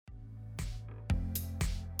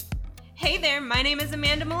Hey there, my name is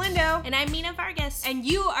Amanda Melindo. And I'm Mina Vargas. And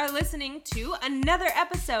you are listening to another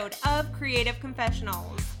episode of Creative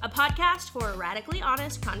Confessionals, a podcast for radically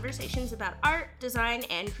honest conversations about art, design,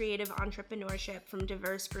 and creative entrepreneurship from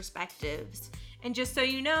diverse perspectives. And just so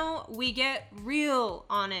you know, we get real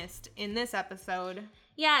honest in this episode.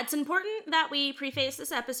 Yeah, it's important that we preface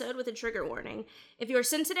this episode with a trigger warning. If you're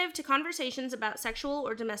sensitive to conversations about sexual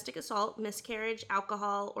or domestic assault, miscarriage,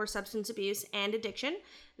 alcohol, or substance abuse and addiction,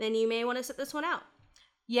 then you may want to sit this one out.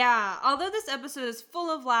 Yeah, although this episode is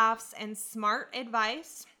full of laughs and smart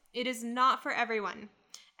advice, it is not for everyone,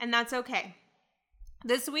 and that's okay.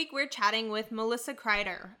 This week we're chatting with Melissa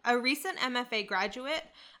Kreider, a recent MFA graduate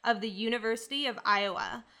of the University of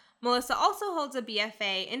Iowa. Melissa also holds a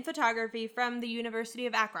BFA in photography from the University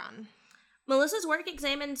of Akron. Melissa's work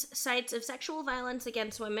examines sites of sexual violence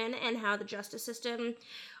against women and how the justice system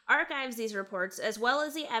archives these reports, as well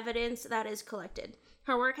as the evidence that is collected.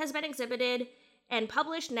 Her work has been exhibited and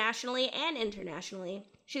published nationally and internationally.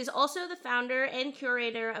 She's also the founder and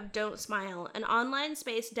curator of Don't Smile, an online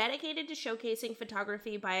space dedicated to showcasing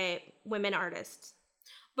photography by women artists.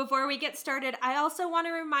 Before we get started, I also want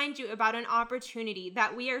to remind you about an opportunity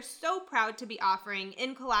that we are so proud to be offering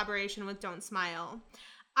in collaboration with Don't Smile.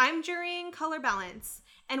 I'm jurying Color Balance,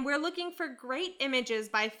 and we're looking for great images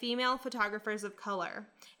by female photographers of color.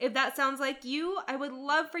 If that sounds like you, I would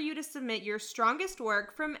love for you to submit your strongest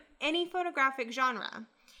work from any photographic genre.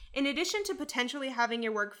 In addition to potentially having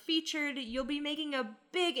your work featured, you'll be making a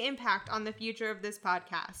big impact on the future of this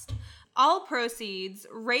podcast. All proceeds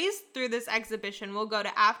raised through this exhibition will go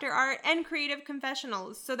to After Art and Creative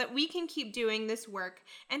Confessionals so that we can keep doing this work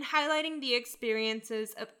and highlighting the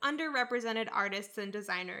experiences of underrepresented artists and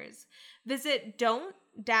designers. Visit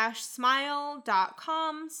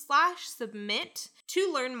don't-smile.com/submit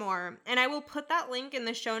to learn more, and I will put that link in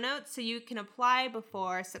the show notes so you can apply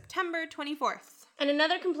before September 24th. And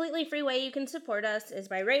another completely free way you can support us is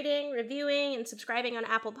by rating, reviewing, and subscribing on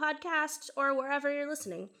Apple Podcasts or wherever you're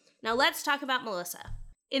listening. Now let's talk about Melissa.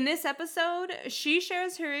 In this episode, she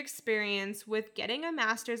shares her experience with getting a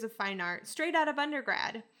Master's of Fine Art straight out of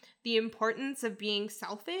undergrad, the importance of being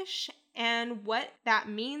selfish, and what that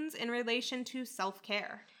means in relation to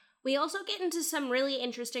self-care. We also get into some really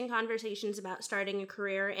interesting conversations about starting a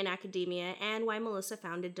career in academia and why Melissa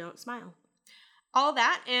founded Don't Smile. All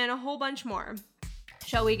that and a whole bunch more.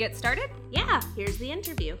 Shall we get started? Yeah, here's the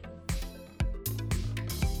interview.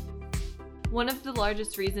 One of the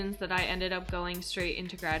largest reasons that I ended up going straight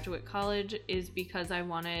into graduate college is because I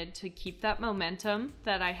wanted to keep that momentum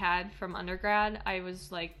that I had from undergrad. I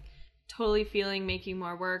was totally feeling making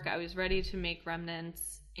more work. I was ready to make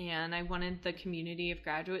remnants, and I wanted the community of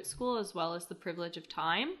graduate school as well as the privilege of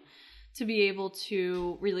time to be able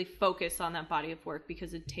to really focus on that body of work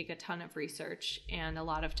because it'd take a ton of research and a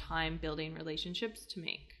lot of time building relationships to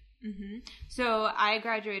make. Mm-hmm. So I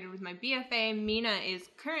graduated with my BFA. Mina is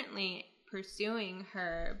currently pursuing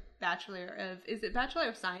her Bachelor of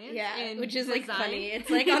Science? Yeah, which is design. Funny. It's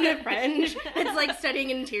on the fringe. It's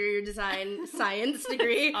studying interior design science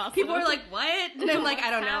degree. Awesome. People are like, what? And I'm I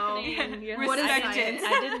don't know. What is science?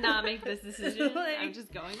 I did not make this decision. I'm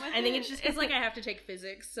just going with it. I think it's I have to take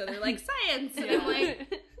physics, so they're science. And I'm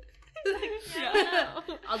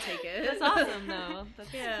I'll take it. That's awesome, though.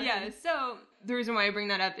 Yeah, so the reason why I bring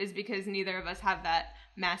that up is because neither of us have that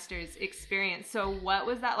master's experience. So what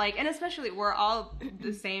was that like? And especially, we're all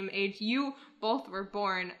the same age. You both were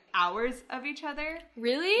born hours of each other.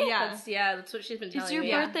 Really? Yeah. That's what she's been telling me. Is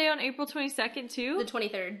your birthday on April 22nd, too? The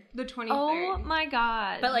 23rd. The 23rd. Oh, my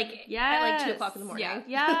God. But, at 2 o'clock in the morning. Yeah.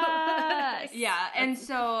 Yes. Yeah, and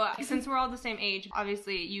so since we're all the same age,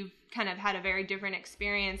 obviously you've kind of had a very different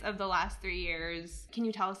experience of the last 3 years. Can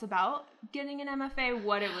you tell us about getting an MFA,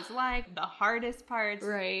 what it was like, the hardest parts,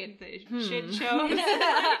 right? The shit shows?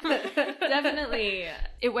 Definitely.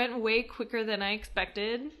 It went way quicker than I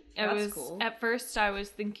expected. That's cool. At first, I was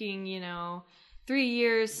thinking, 3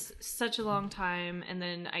 years, such a long time, and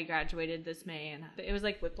then I graduated this May, and it was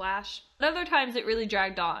like whiplash. But other times, it really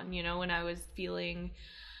dragged on, when I was feeling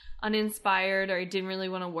uninspired or I didn't really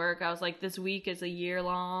want to work. I was like, this week is a year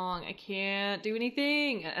long. I can't do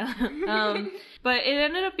anything. But it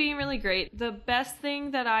ended up being really great. The best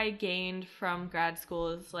thing that I gained from grad school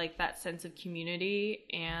is that sense of community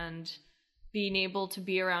and being able to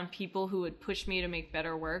be around people who would push me to make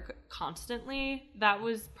better work constantly. That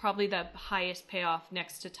was probably the highest payoff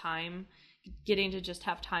next to time, getting to just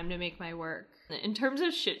have time to make my work. In terms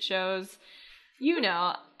of shit shows,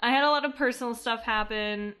 I had a lot of personal stuff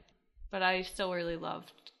happen, but I still really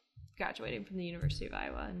loved graduating from the University of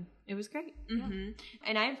Iowa, and it was great. Mm-hmm.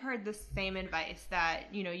 And I've heard the same advice that,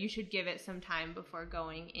 you should give it some time before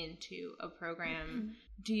going into a program. Mm-hmm.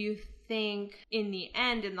 Do you think in the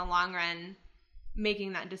end, in the long run,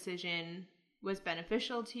 making that decision was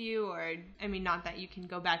beneficial to you? Or, I mean, not that you can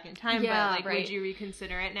go back in time, but would you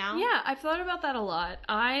reconsider it now? Yeah, I've thought about that a lot.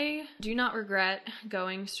 I do not regret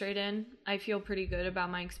going straight in. I feel pretty good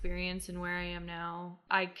about my experience and where I am now.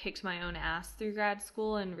 I kicked my own ass through grad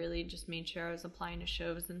school and really just made sure I was applying to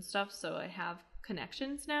shows and stuff. So I have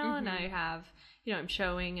connections now, and I have, I'm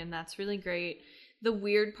showing, and that's really great. The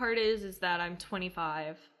weird part is that I'm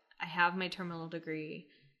 25. I have my terminal degree.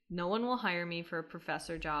 No one will hire me for a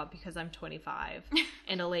professor job because I'm 25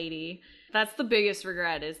 and a lady. That's the biggest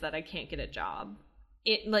regret, is that I can't get a job.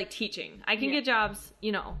 Teaching. I can get jobs,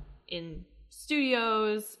 in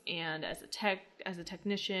studios and as a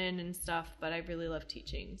technician and stuff, but I really love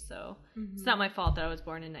teaching. So it's not my fault that I was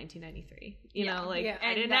born in 1993.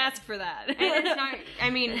 I didn't ask for that. And it's not, I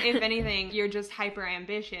mean, if anything, you're just hyper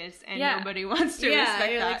ambitious and nobody wants to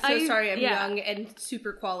respect that. Like, so sorry, I'm young and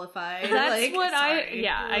super qualified. That's what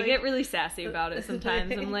I get really sassy about it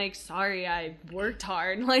sometimes. I'm like, sorry, I worked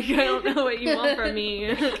hard. I don't know what you want from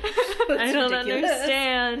me. I don't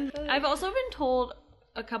understand. I've also been told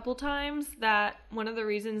a couple times that one of the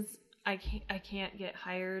reasons I can't get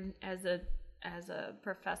hired as a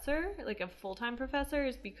professor, like a full-time professor,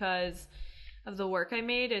 is because of the work I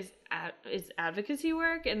made is advocacy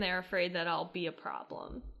work, and they're afraid that I'll be a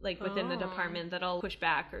problem, within the department, that I'll push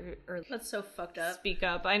back or that's so fucked up. Speak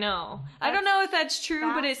up. I know. I don't know if that's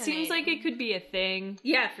true, but it seems like it could be a thing.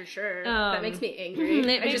 Yeah, for sure. That makes me angry. It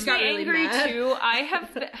makes me angry too.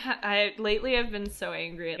 Lately I've been so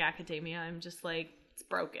angry at academia. I'm just like, it's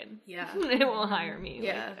broken. Yeah. It won't hire me.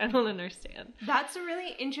 Yeah. I don't understand. That's a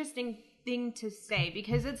really interesting thing to say,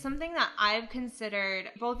 because it's something that I've considered.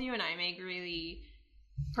 Both you and I make really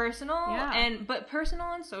personal but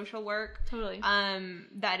personal and social work. Totally.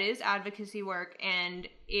 That is advocacy work, and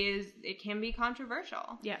it can be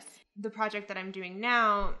controversial. Yes. The project that I'm doing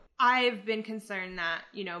now, I've been concerned that,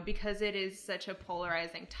 because it is such a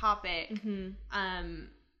polarizing topic,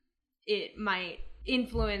 it might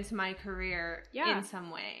influence my career in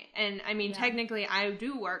some way. And I mean, technically I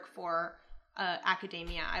do work for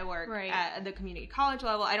academia. I work at the community college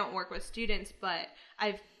level. I don't work with students, but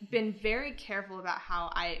I've been very careful about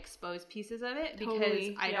how I expose pieces of it,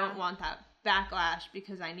 because I don't want that backlash,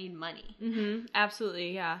 because I need money.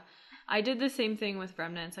 Absolutely. Yeah. I did the same thing with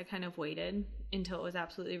Remnants. I kind of waited until it was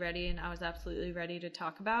absolutely ready, and I was absolutely ready to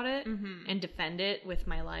talk about it and defend it with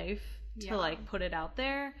my life to put it out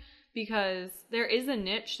there. Because there is a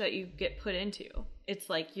niche that you get put into. It's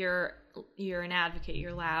like you're an advocate,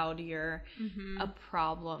 you're loud, you're a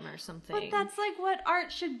problem or something. But that's what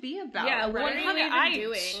art should be about. Yeah, what are you even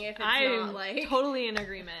doing if it's I'm not totally in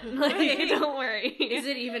agreement. Don't worry. Is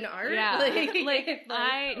it even art?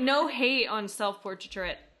 Yeah. No hate on self-portraiture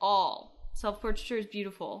at all. Self-portraiture is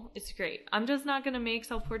beautiful. It's great. I'm just not going to make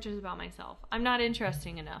self-portraits about myself. I'm not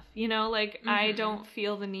interesting enough. I don't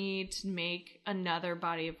feel the need to make another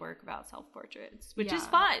body of work about self-portraits, which is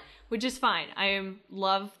fine. I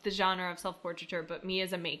love the genre of self-portraiture, but me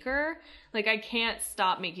as a maker, I can't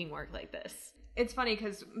stop making work like this. It's funny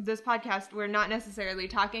because this podcast, we're not necessarily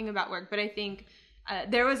talking about work, but I think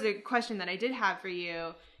there was a question that I did have for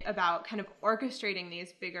you about kind of orchestrating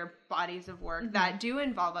these bigger bodies of work that do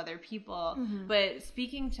involve other people. But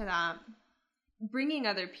speaking to that, bringing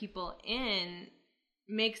other people in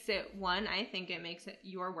makes it, I think it makes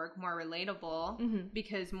your work more relatable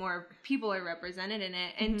because more people are represented in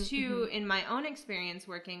it. And two, in my own experience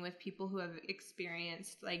working with people who have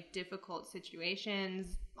experienced difficult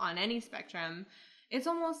situations on any spectrum, it's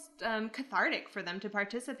almost cathartic for them to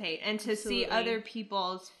participate and to see other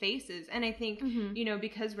people's faces. And I think,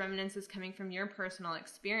 because Remnants is coming from your personal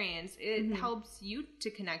experience, it helps you to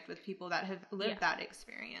connect with people that have lived that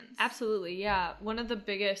experience. Absolutely, yeah. One of the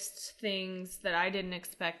biggest things that I didn't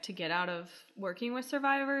expect to get out of working with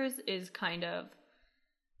survivors is kind of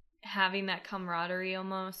having that camaraderie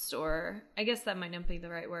almost, or I guess that might not be the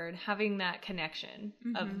right word, having that connection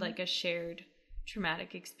of a shared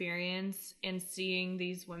traumatic experience, and seeing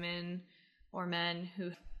these women or men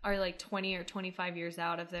who are 20 or 25 years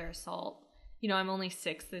out of their assault. I'm only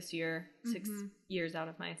 6 this year, 6 years out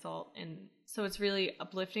of my assault. And so it's really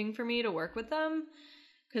uplifting for me to work with them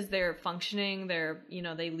because they're functioning, they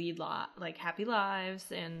lead happy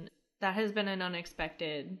lives. And that has been an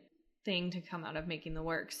unexpected thing to come out of making the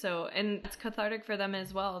work. So, and it's cathartic for them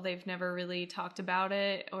as well. They've never really talked about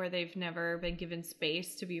it, or they've never been given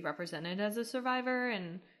space to be represented as a survivor.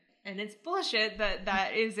 And And it's bullshit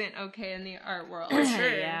that isn't okay in the art world. For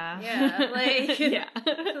sure. Yeah. Like, yeah.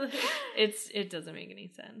 It doesn't make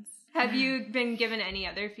any sense. Have you been given any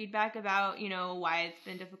other feedback about, why it's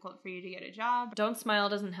been difficult for you to get a job? Don't Smile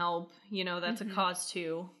doesn't help. That's a cause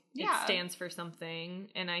too. Yeah. It stands for something.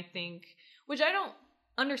 And I think, which I don't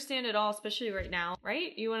understand at all, especially right now,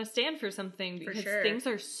 right? You want to stand for something because things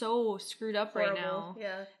are so screwed up right now.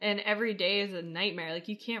 Yeah. And every day is a nightmare. Like,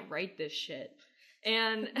 you can't write this shit.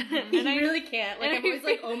 And you really can't. Like, I'm always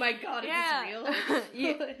like, oh my god, is this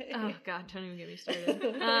real? Oh god, don't even get me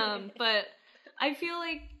started. But I feel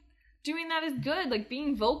like doing that is good. Like,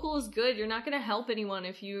 being vocal is good. You're not going to help anyone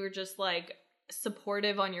if you're just like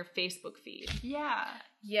supportive on your Facebook feed. Yeah.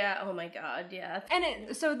 Yeah, oh my god, yeah.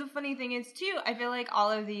 And so the funny thing is, too, I feel like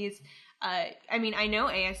all of these, I know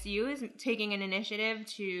ASU is taking an initiative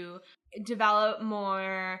to develop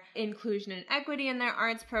more inclusion and equity in their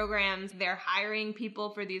arts programs. They're hiring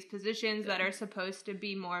people for these positions that are supposed to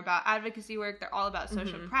be more about advocacy work. They're all about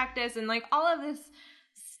social practice and like all of this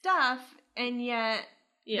stuff, and yet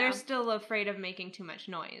they're still afraid of making too much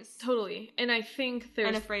noise. Totally. And I think there's...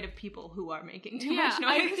 And afraid of people who are making too much noise.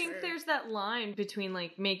 I think there's that line between,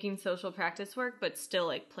 like, making social practice work, but still,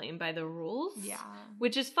 like, playing by the rules. Yeah.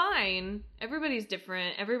 Which is fine. Everybody's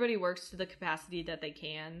different. Everybody works to the capacity that they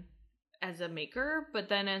can as a maker. But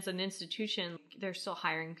then as an institution, they're still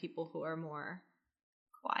hiring people who are more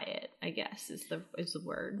quiet, I guess, is the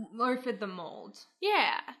word. Or fit the mold.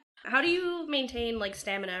 Yeah. How do you maintain, like,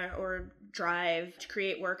 stamina or drive to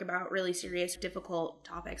create work about really serious, difficult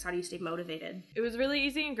topics? How do you stay motivated? It was really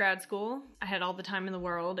easy in grad school. I had all the time in the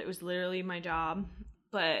world. It was literally my job.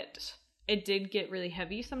 But it did get really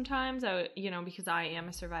heavy sometimes, because I am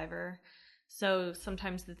a survivor. So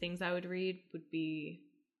sometimes the things I would read would be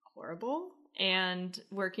horrible. And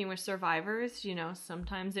working with survivors,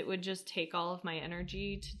 sometimes it would just take all of my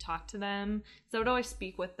energy to talk to them. So I would always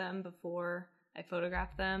speak with them before I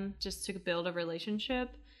photographed them, just to build a relationship.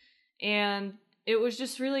 And it was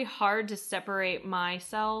just really hard to separate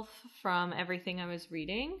myself from everything I was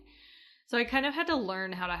reading. So I kind of had to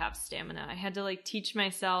learn how to have stamina. I had to like teach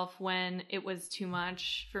myself when it was too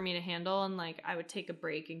much for me to handle, and like I would take a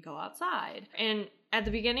break and go outside. And at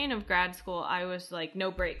the beginning of grad school, I was like,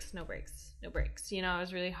 no breaks, no breaks, no breaks. I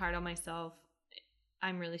was really hard on myself.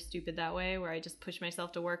 I'm really stupid that way, where I just push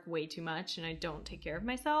myself to work way too much and I don't take care of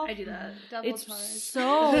myself. I do that. It's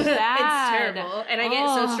so bad. It's terrible. And I get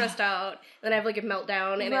so stressed out. Then I have like a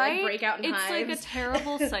meltdown and I like break out in hives. It's like a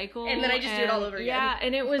terrible cycle. And then I just do it all over again. Yeah,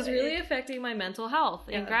 and it was really affecting my mental health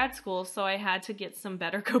in grad school. So I had to get some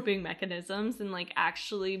better coping mechanisms and like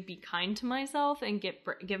actually be kind to myself and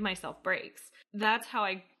give myself breaks. That's how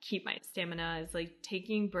I keep my stamina, is like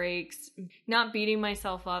taking breaks, not beating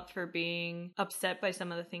myself up for being upset by some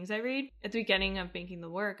of the things I read. At the beginning of making the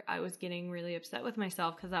work, I was getting really upset with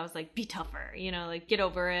myself because I was like, be tougher, like get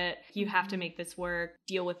over it. You have to make this work,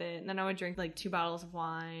 deal with it. And then I would drink like 2 bottles of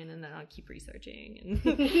wine and then I'd keep researching.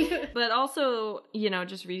 But also,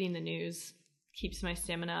 just reading the news keeps my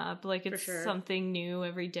stamina up. Like it's something new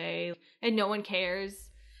every day and no one cares.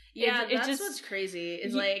 Yeah, that's what's crazy,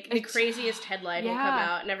 is like the craziest headline will come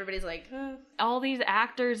out and everybody's like, all these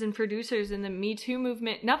actors and producers in the Me Too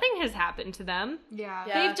movement, nothing has happened to them. Yeah.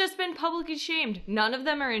 They've just been publicly shamed. None of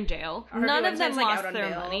them are in jail. None of them lost their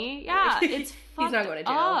money. Yeah, it's fucked He's not going to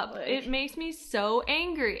jail. Up. Like, it makes me so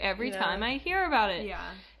angry every time I hear about it. Yeah.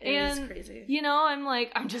 It is crazy. I'm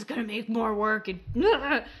like, I'm just gonna make more work and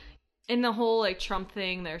in the whole like Trump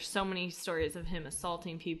thing, there's so many stories of him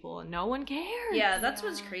assaulting people and no one cares. Yeah, that's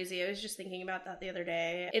what's crazy. I was just thinking about that the other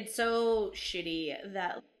day. It's so shitty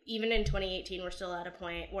that even in 2018, we're still at a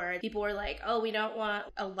point where people were like, oh, we don't want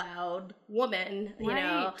a loud woman, you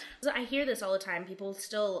know? So I hear this all the time. People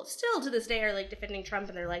still to this day are like defending Trump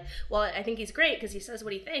and they're like, well, I think he's great because he says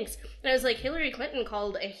what he thinks. And I was like, Hillary Clinton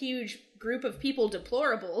called a huge group of people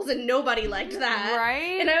deplorables and nobody liked that.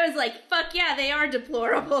 Right? And I was like, fuck yeah, they are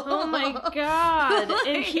deplorable. Oh my God.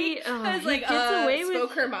 And I was like, gets away with,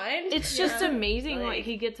 spoke her mind. It's just amazing what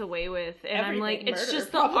he gets away with. And I'm like, it's murder,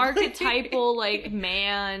 just probably. the archetypal like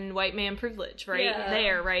white man privilege, right? Yeah.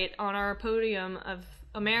 There, right? On our podium of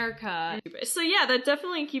America. So yeah, that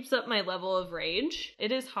definitely keeps up my level of rage.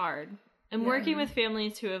 It is hard. I'm working with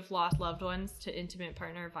families who have lost loved ones to intimate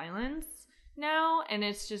partner violence now, and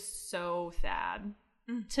it's just so sad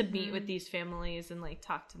to meet with these families and like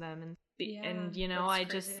talk to them and I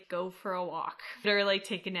just go for a walk or like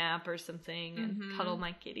take a nap or something and cuddle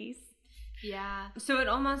my kitties. Yeah. So it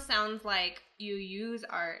almost sounds like you use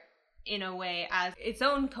art in a way as its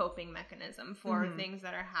own coping mechanism for things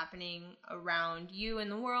that are happening around you in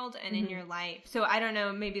the world and in your life. So I don't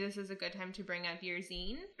know, maybe this is a good time to bring up your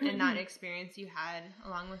zine and that experience you had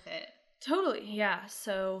along with it. Totally, yeah.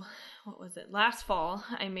 So what was it? Last fall,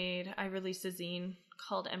 I released a zine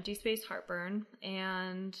called Empty Space Heartburn,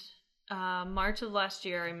 and March of last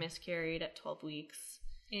year, I miscarried at 12 weeks.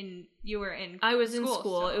 I was in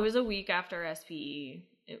school. It was a week after SPE.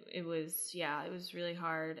 It was really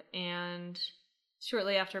hard. And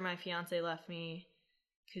shortly after, my fiance left me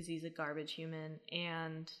because he's a garbage human.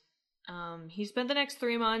 And he spent the next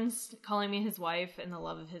 3 months calling me his wife and the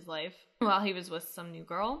love of his life while he was with some new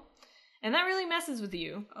girl. And that really messes with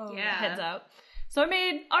you. Oh, yeah. Heads up. So I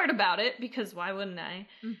made art about it because why wouldn't I?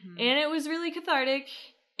 And it was really cathartic.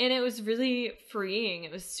 And it was really freeing.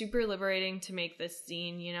 It was super liberating to make this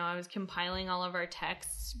zine. You know, I was compiling all of our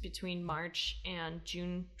texts between March and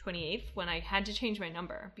June 28th when I had to change my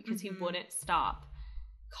number because he wouldn't stop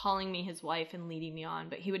calling me his wife and leading me on,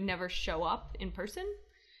 but he would never show up in person.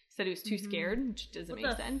 He said he was too scared, which doesn't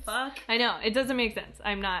make sense. Fuck? I know, it doesn't make sense.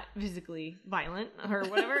 I'm not physically violent or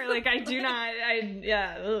whatever. Like, I don't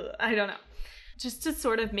know. Just to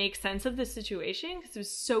sort of make sense of the situation, because it was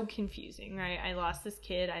so confusing, right? I lost this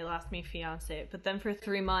kid, I lost my fiance, but then for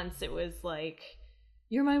 3 months it was like,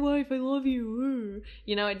 you're my wife, I love you.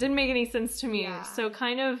 You know, it didn't make any sense to me. Yeah. So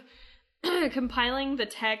kind of compiling the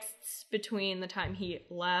texts between the time he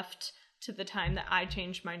left to the time that I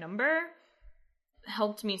changed my number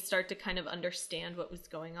helped me start to kind of understand what was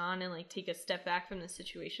going on and like take a step back from the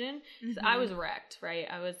situation, because I was wrecked, right?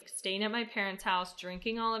 I was staying at my parents' house,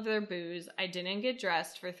 drinking all of their booze. I didn't get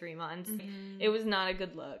dressed for 3 months. It was not a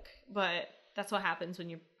good look, but that's what happens when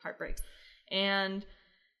your heart breaks. And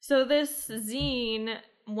so this zine,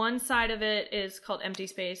 one side of it is called Empty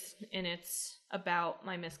Space, and it's about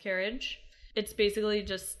my miscarriage. It's basically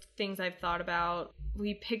just things I've thought about.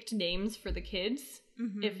 We picked names for the kids,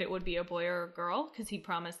 if it would be a boy or a girl, because he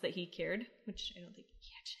promised that he cared, which I don't think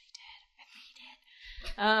he actually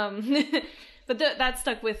did. But that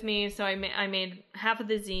stuck with me, so I made half of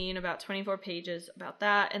the zine, about 24 pages about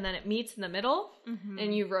that, and then it meets in the middle,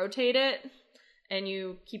 and you rotate it, and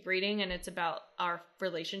you keep reading, and it's about our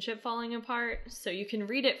relationship falling apart. So you can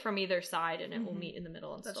read it from either side, and it will meet in the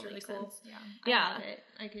middle and still make sense. Yeah. I have it.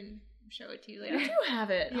 I can show it to you later. You do have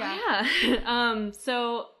it. Yeah. Oh, yeah.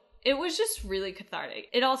 So it was just really cathartic.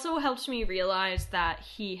 It also helped me realize that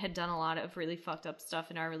he had done a lot of really fucked up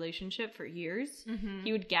stuff in our relationship for years.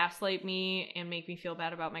 He would gaslight me and make me feel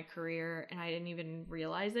bad about my career, and I didn't even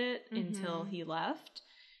realize it until he left.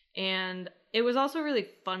 And it was also really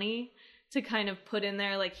funny to kind of put in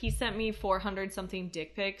there, like, he sent me 400 something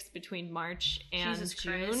dick pics between March and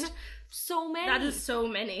June. Christ. So many. That is so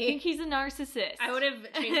many. I think he's a narcissist. I would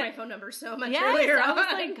have changed my phone number so much yes, earlier. I was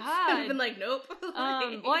like, God. I've been like, nope. Well,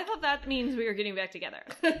 I thought that means we were getting back together.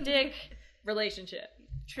 Dick, relationship.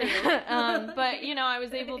 True. But, you know, I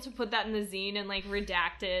was able to put that in the zine and, like,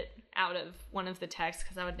 redact it out of one of the texts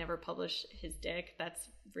because I would never publish his dick. That's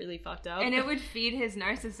really fucked up. And it would feed his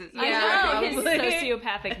narcissism. Yeah, his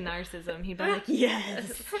sociopathic narcissism. He'd be like,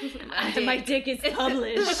 yes, my dick is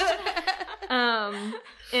published.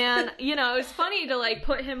 And, you know, it's funny to, like,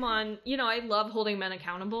 put him on, you know, I love holding men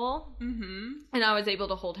accountable. And I was able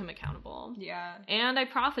to hold him accountable. Yeah. And I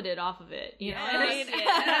profited off of it. You know,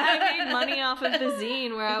 I made money off of the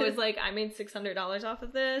zine where I was like, I made $600 off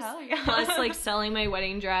of this. Hell yeah. Plus, like, selling my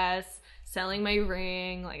wedding dress, selling my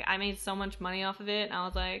ring. Like, I made so much money off of it. And I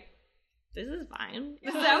was like, this is fine.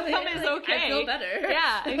 This outcome is okay. I feel better.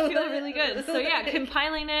 Yeah, I feel really good. So yeah,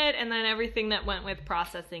 compiling it and then everything that went with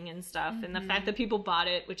processing and stuff, and the fact that people bought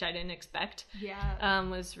it, which I didn't expect,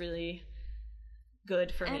 was really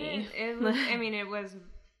good for me. It was, I mean,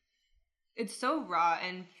 it's so raw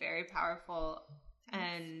and very powerful,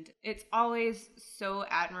 and it's always so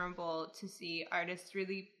admirable to see artists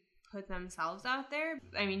really put themselves out there.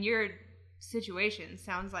 I mean, your situation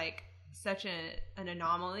sounds like such an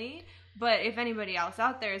anomaly, but if anybody else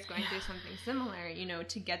out there is going through something similar, you know,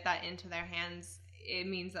 to get that into their hands, it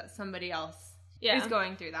means that somebody else is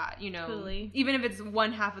going through that, you know. Totally. Even if it's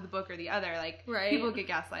one half of the book or the other, like, people get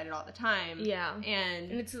gaslighted all the time. Yeah.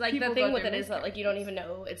 And it's like the thing with it is that, like, you don't even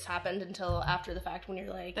know it's happened until after the fact when you're,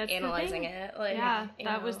 like, analyzing it. Like,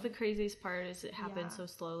 that was the craziest part, is it happened so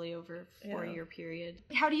slowly over a 4-year period.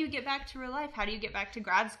 How do you get back to real life? How do you get back to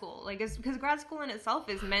grad school? Like, because grad school in itself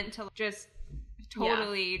is meant to just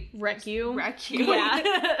totally wreck you. Yeah.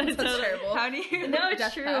 That's terrible. How do you? No,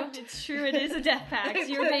 it's true. Pact. It's true. It is a death pact.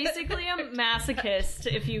 You're basically a masochist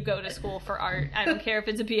if you go to school for art. I don't care if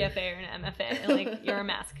it's a BFA or an MFA. Like, you're a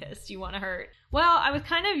masochist. You want to hurt. Well, I was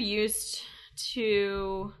kind of used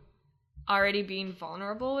to already being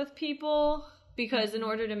vulnerable with people, because in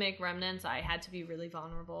order to make Remnants, I had to be really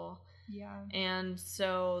vulnerable. Yeah. And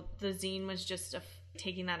so the zine was just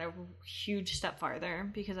taking that a huge step farther,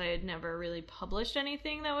 because I had never really published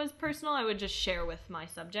anything that was personal. I would just share with my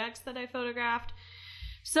subjects that I photographed.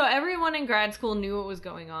 So everyone in grad school knew what was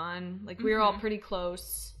going on. Like, we were all pretty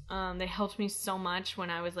close. They helped me so much when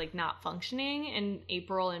I was, like, not functioning in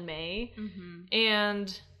April and May.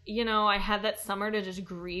 And, you know, I had that summer to just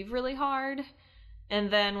grieve really hard. And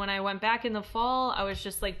then when I went back in the fall, I was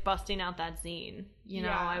just, like, busting out that zine. You know,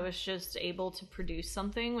 I was just able to produce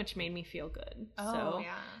something, which made me feel good.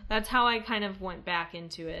 That's how I kind of went back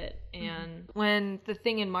into it. And when the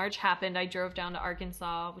thing in March happened, I drove down to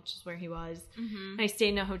Arkansas, which is where he was. And I stayed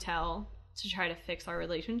in a hotel to try to fix our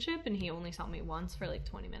relationship, and he only saw me once for, like,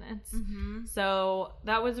 20 minutes. So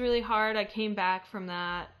that was really hard. I came back from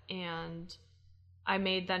that, and I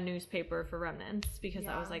made that newspaper for Remnants, because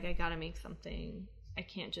I was like, I gotta make something. I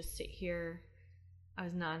can't just sit here. I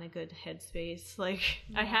was not in a good headspace. Like,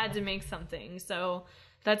 I had to make something. So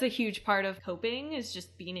that's a huge part of coping, is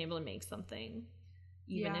just being able to make something,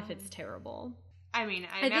 even if it's terrible. I mean,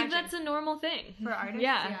 I think that's a normal thing. For artists,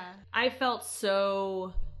 yeah. I felt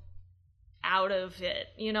so out of it.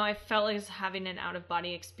 You know, I felt like I was having an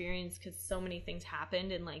out-of-body experience, because so many things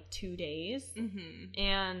happened in, like, 2 days.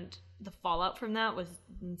 And the fallout from that was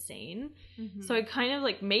insane. So I kind of,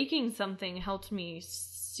 like, making something helped me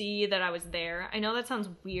see that I was there. I know that sounds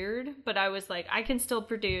weird, but I was like, I can still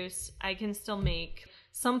produce, I can still make.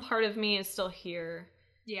 Some part of me is still here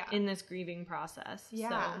in this grieving process.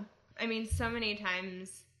 So. I mean, so many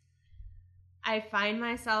times I find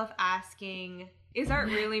myself asking, is art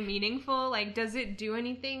really meaningful? Like, does it do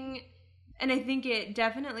anything? And I think it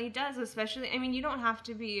definitely does, especially, I mean, you don't have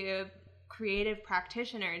to be a creative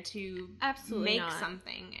practitioner to make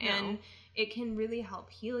something. And it can really help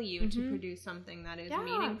heal you to produce something that is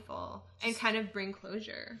meaningful and kind of bring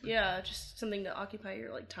closure. Yeah, just something to occupy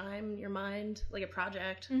your, like, time, your mind, like a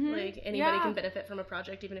project. Like, anybody can benefit from a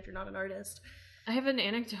project, even if you're not an artist. I have an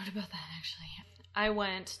anecdote about that, actually. I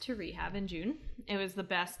went to rehab in June. It was the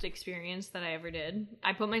best experience that I ever did.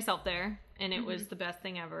 I put myself there, and it was the best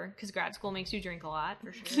thing ever, because grad school makes you drink a lot.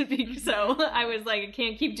 For sure. So I was like, I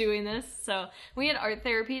can't keep doing this. So we had art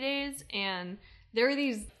therapy days, and there were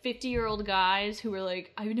these 50-year-old guys who were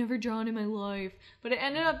like, I've never drawn in my life. But it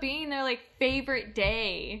ended up being their, like, favorite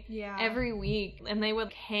day every week. And they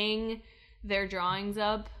would hang their drawings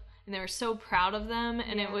up, and they were so proud of them.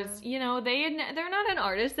 And it was, you know, they're not an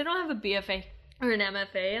artist. They don't have a BFA or an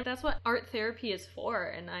MFA. That's what art therapy is for.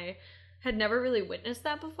 And I had never really witnessed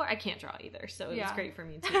that before. I can't draw either, so it was great for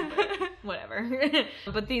me too, but whatever.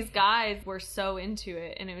 But these guys were so into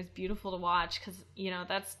it, and it was beautiful to watch, because, you know,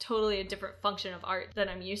 that's totally a different function of art than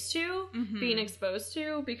I'm used to being exposed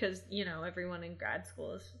to, because, you know, everyone in grad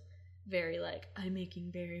school is very, like, I'm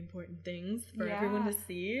making very important things for everyone to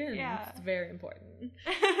see, and it's very important.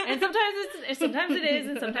 And sometimes it is,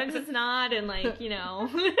 and sometimes it's not, and, like, you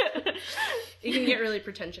know. It can get really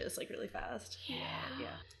pretentious, like, really fast. Yeah.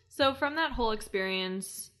 So from that whole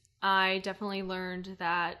experience, I definitely learned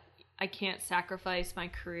that I can't sacrifice my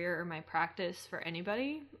career or my practice for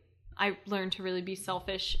anybody. I learned to really be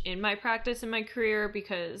selfish in my practice and my career,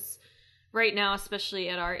 because right now, especially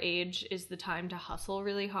at our age, is the time to hustle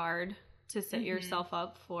really hard to set yourself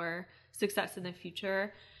up for success in the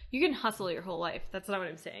future. You can hustle your whole life. That's not what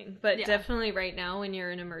I'm saying. But definitely right now, when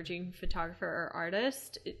you're an emerging photographer or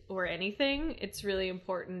artist or anything, it's really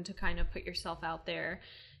important to kind of put yourself out there.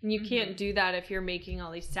 And you can't do that if you're making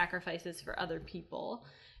all these sacrifices for other people.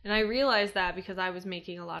 And I realized that because I was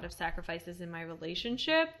making a lot of sacrifices in my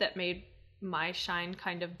relationship that made my shine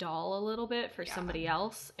kind of dull a little bit for somebody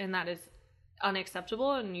else. And that is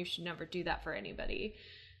unacceptable, and you should never do that for anybody.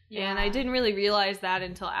 And I didn't really realize that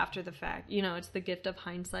until after the fact. You know, it's the gift of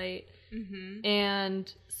hindsight.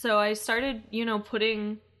 And so I started, you know,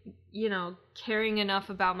 caring enough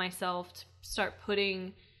about myself to start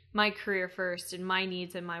putting my career first and my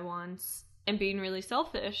needs and my wants, and being really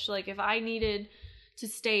selfish. Like, if I needed to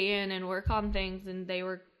stay in and work on things, and they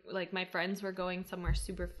were, like, my friends were going somewhere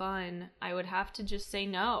super fun, I would have to just say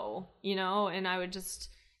no, you know, and I would just,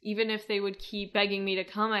 even if they would keep begging me to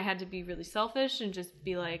come, I had to be really selfish and just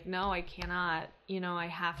be like, no, I cannot, you know, I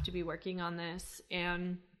have to be working on this.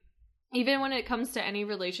 And even when it comes to any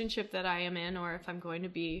relationship that I am in, or if I'm going to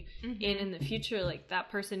be in the future, like,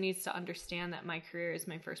 that person needs to understand that my career is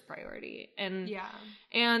my first priority. And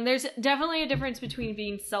and there's definitely a difference between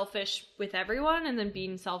being selfish with everyone and then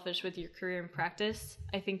being selfish with your career and practice.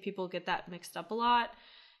 I think people get that mixed up a lot.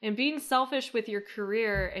 And being selfish with your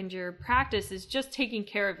career and your practice is just taking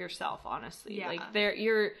care of yourself, honestly. Like,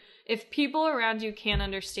 if people around you can't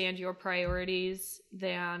understand your priorities,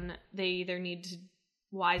 then they either need to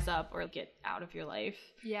wise up or get out of your life.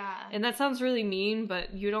 Yeah. And that sounds really mean,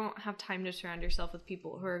 but you don't have time to surround yourself with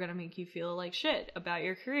people who are going to make you feel like shit about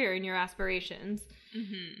your career and your aspirations.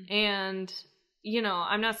 Mm-hmm. And, you know,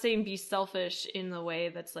 I'm not saying be selfish in the way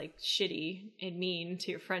that's like shitty and mean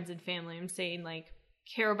to your friends and family. I'm saying like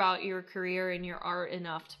care about your career and your art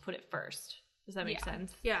enough to put it first. Does that make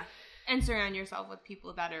sense? Yeah. And surround yourself with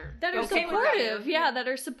people that are okay supportive. Yeah, that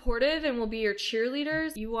are supportive and will be your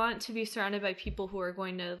cheerleaders. You want to be surrounded by people who are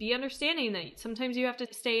going to be understanding that sometimes you have to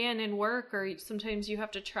stay in and work, or sometimes you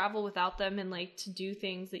have to travel without them and like to do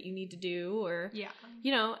things that you need to do, or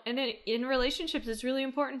you know. And in relationships, it's really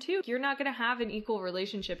important too. You're not going to have an equal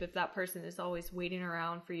relationship if that person is always waiting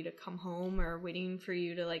around for you to come home or waiting for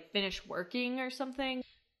you to like finish working or something.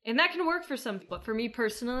 And that can work for some people. But for me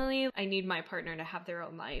personally, I need my partner to have their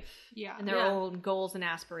own life. Yeah. And their own goals and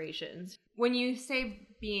aspirations. When you say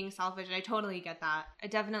being selfish, I totally get that. I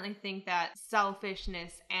definitely think that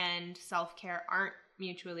selfishness and self-care aren't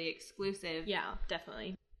mutually exclusive. Yeah,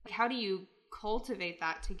 definitely. How do you cultivate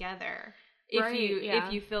that together?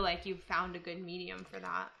 If you feel like you've found a good medium for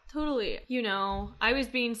that. Totally. You know, I was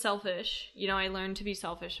being selfish. You know, I learned to be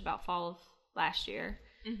selfish about fall of last year.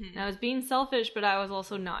 Mm-hmm. And I was being selfish, but I was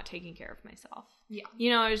also not taking care of myself. Yeah.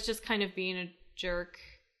 You know, I was just kind of being a jerk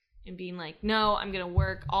and being like, no, I'm going to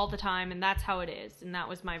work all the time, and that's how it is. And that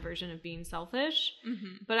was my version of being selfish.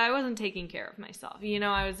 Mm-hmm. But I wasn't taking care of myself. You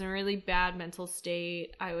know, I was in a really bad mental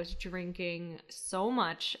state. I was drinking so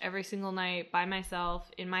much every single night by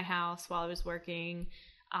myself in my house while I was working.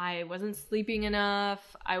 I wasn't sleeping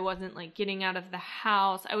enough. I wasn't like getting out of the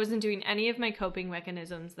house. I wasn't doing any of my coping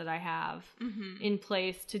mechanisms that I have in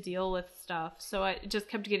place to deal with stuff. So it just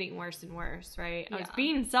kept getting worse and worse, right? I was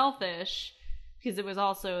being selfish because it was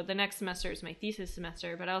also the next semester is my thesis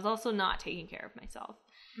semester, but I was also not taking care of myself.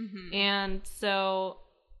 Mm-hmm. And so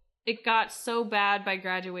it got so bad by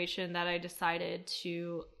graduation that I decided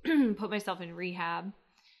to put myself in rehab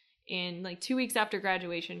in like 2 weeks after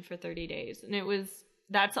graduation for 30 days. And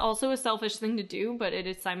that's also a selfish thing to do, but it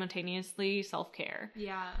is simultaneously self-care.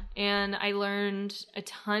 Yeah. And I learned a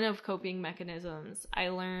ton of coping mechanisms. I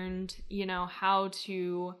learned, you know, how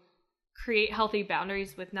to create healthy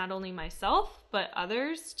boundaries with not only myself, but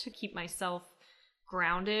others to keep myself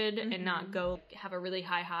grounded and not go have a really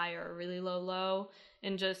high or a really low,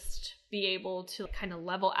 and just be able to kind of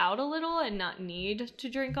level out a little and not need to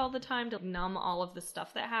drink all the time to numb all of the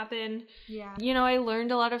stuff that happened. Yeah. You know, I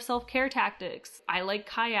learned a lot of self-care tactics. I like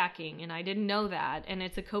kayaking, and I didn't know that. And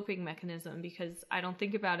it's a coping mechanism because I don't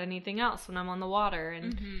think about anything else when I'm on the water.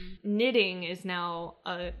 And knitting is now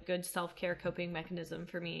a good self-care coping mechanism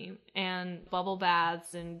for me. And bubble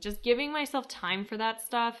baths and just giving myself time for that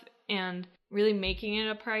stuff and really making it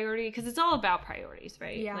a priority, because it's all about priorities,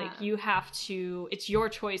 right? Yeah. Like you have to, it's your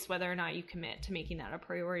choice whether or not you commit to making that a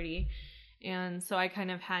priority. And so I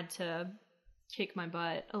kind of had to kick my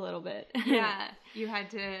butt a little bit. Yeah. You had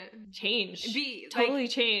to change.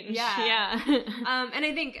 Change. Yeah. Yeah. And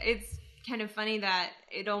I think it's kind of funny that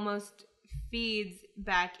it almost feeds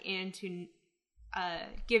back into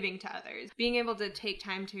giving to others. Being able to take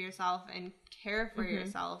time to yourself and care for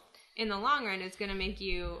yourself in the long run is going to make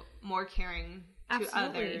you more caring to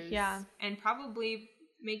others. Yeah. And probably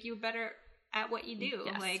make you better at what you do.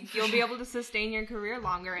 Yes. Like you'll be able to sustain your career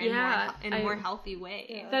longer and in a more healthy way.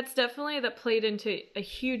 Yeah. That played into a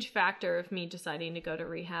huge factor of me deciding to go to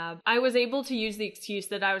rehab. I was able to use the excuse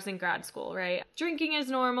that I was in grad school, right? Drinking is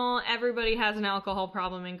normal. Everybody has an alcohol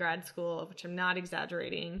problem in grad school, which I'm not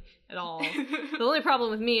exaggerating at all. The only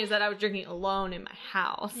problem with me is that I was drinking alone in my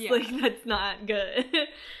house. Yeah. Like that's not good.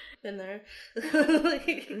 Been there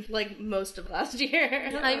like most of last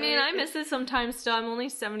year. I mean, I miss it sometimes still. I'm only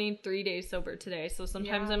 73 days sober today, so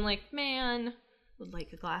sometimes I'm like, man, would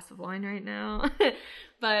like a glass of wine right now.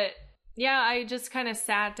 But yeah, I just kind of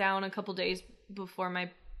sat down a couple days before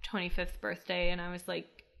my 25th birthday and I was like,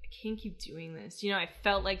 I can't keep doing this. You know, I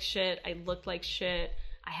felt like shit. I looked like shit.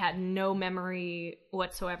 I had no memory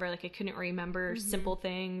whatsoever. Like I couldn't remember simple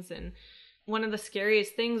things. And one of the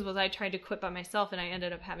scariest things was I tried to quit by myself and I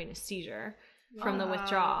ended up having a seizure from the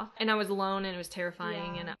withdrawal. And I was alone and it was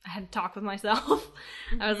terrifying and I had to talk with myself.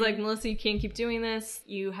 I was like, Melissa, you can't keep doing this.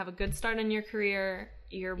 You have a good start in your career.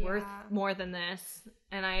 You're worth more than this.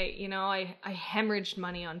 And I hemorrhaged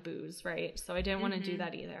money on booze, right? So I didn't want to do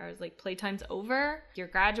that either. I was like, playtime's over. You're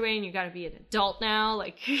graduating. You got to be an adult now.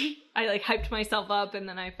 Like I like hyped myself up and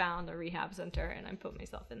then I found a rehab center and I put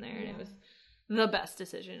myself in there and it was the best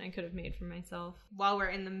decision I could have made for myself. While we're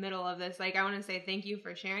in the middle of this, like I want to say thank you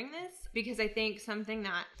for sharing this because I think something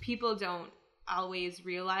that people don't always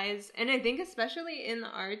realize, and I think especially in the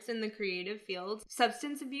arts and the creative fields,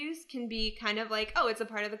 substance abuse can be kind of like, oh, it's a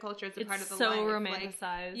part of the culture, it's a part of the life. It's so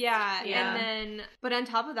romanticized. Like, yeah, and then, but on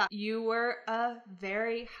top of that, you were a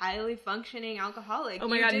very highly functioning alcoholic. Oh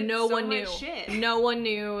my God, no one knew. No one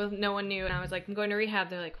knew. And I was like, I'm going to rehab.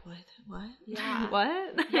 They're like, what? Yeah.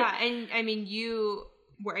 What? Yeah, and I mean, you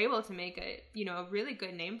were able to make a really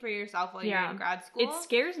good name for yourself while you're in grad school. It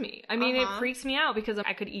scares me. I mean, it freaks me out because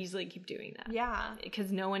I could easily keep doing that. Yeah.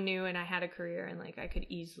 Because no one knew and I had a career and like I could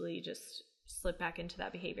easily just slip back into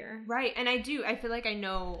that behavior. Right. And I feel like I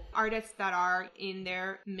know artists that are in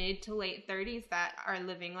their mid to late 30s that are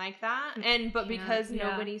living like that. But because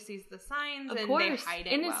nobody sees the signs, and they hide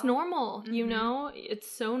it. And it's normal, you know?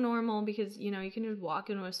 It's so normal because, you can just walk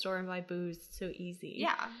into a store and buy booze. It's so easy.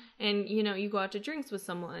 Yeah. And, you go out to drinks with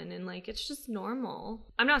someone and like, it's just normal.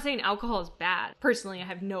 I'm not saying alcohol is bad. Personally, I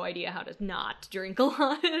have no idea how to not drink a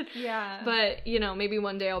lot. Yeah. But, maybe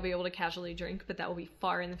one day I'll be able to casually drink, but that will be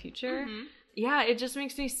far in the future. Mm-hmm. Yeah, it just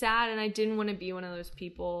makes me sad, and I didn't want to be one of those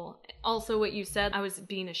people. Also, what you said, I was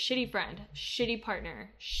being a shitty friend, shitty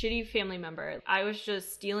partner, shitty family member. I was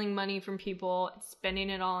just stealing money from people, spending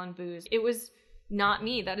it all on booze. It was not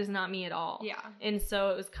me. That is not me at all. Yeah. And so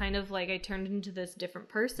it was kind of like I turned into this different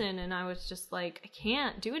person, and I was just like, I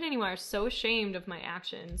can't do it anymore. I was so ashamed of my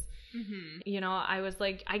actions. Mm-hmm. I was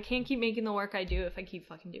like, I can't keep making the work I do if I keep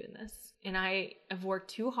fucking doing this. And I have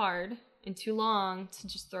worked too hard and too long to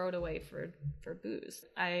just throw it away for booze.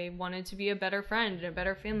 I wanted to be a better friend and a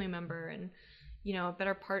better family member and, a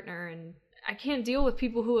better partner. And I can't deal with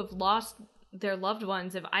people who have lost their loved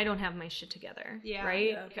ones if I don't have my shit together. Yeah.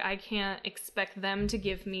 Right? Yeah. I can't expect them to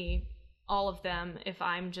give me all of them if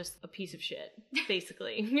I'm just a piece of shit,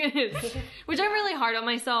 basically. Which I'm really hard on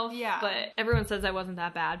myself. Yeah. But everyone says I wasn't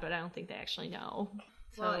that bad, but I don't think they actually know.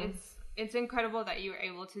 So. Well, it's incredible that you were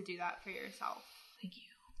able to do that for yourself. Thank you.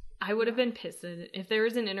 I would have been pissed. If there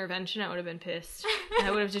was an intervention, I would have been pissed.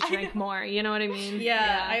 I would have just drank more. You know what I mean?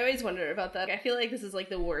 Yeah, I always wonder about that. I feel like this is like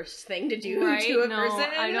the worst thing to do to a person.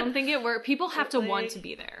 I don't think it works. People have to want to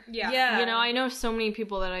be there. Yeah. I know so many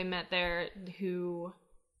people that I met there who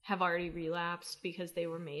have already relapsed because they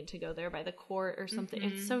were made to go there by the court or something.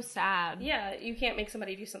 Mm-hmm. It's so sad. Yeah, you can't make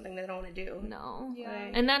somebody do something they don't want to do. No. Yeah.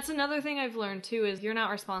 And that's another thing I've learned too, is you're not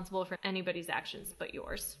responsible for anybody's actions but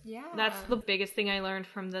yours. Yeah. That's the biggest thing I learned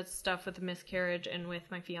from the stuff with the miscarriage and with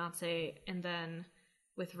my fiance and then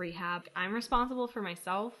with rehab. I'm responsible for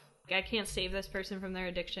myself. I can't save this person from their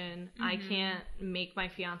addiction. Mm-hmm. I can't make my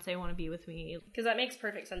fiance want to be with me. Because that makes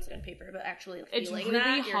perfect sense on paper, but actually feeling it's really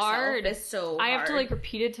that hard. Is so hard. I have to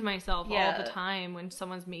repeat it to myself all the time when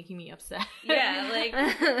someone's making me upset. Yeah,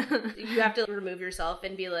 you have to remove yourself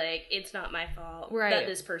and be like, it's not my fault that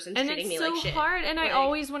this person's treating me like shit. And it's so hard, and I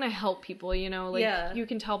always want to help people, you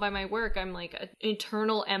can tell by my work, I'm like an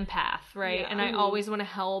internal empath, right? Yeah. And I always want to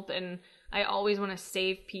help, and I always want to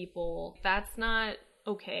save people. That's not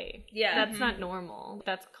okay. Yeah. That's not normal.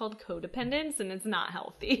 That's called codependence, and it's not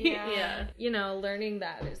healthy. Yeah. Learning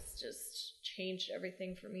that is just changed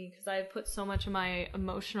everything for me because I've put so much of my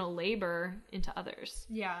emotional labor into others.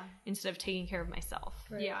 Yeah. Instead of taking care of myself.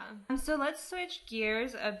 Right. Yeah. So let's switch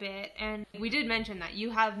gears a bit. And we did mention that you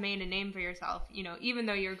have made a name for yourself, even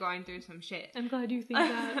though you're going through some shit. I'm glad you think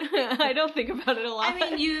that. I don't think about it a lot.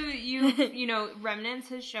 I mean, Remnants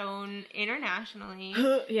has shown internationally.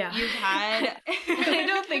 Yeah. You've had... I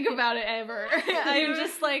don't think about it ever. I'm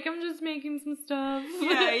just making some stuff.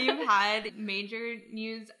 Yeah, you've had major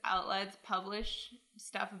news outlets publish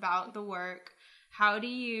stuff about the work. How do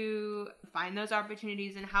you find those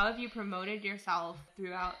opportunities, and how have you promoted yourself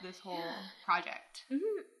throughout this whole project?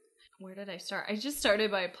 Mm-hmm. Where did I start? I just started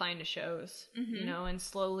by applying to shows, and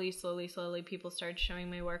slowly people started showing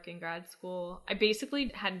my work in grad school. I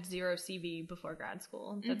basically had zero CV before grad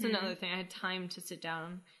school. That's another thing. I had time to sit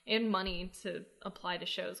down and money to apply to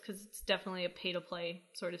shows because it's definitely a pay-to-play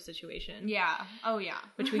sort of situation. Yeah. Oh, yeah.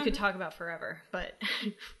 Which we could talk about forever, but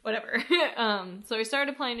whatever. So I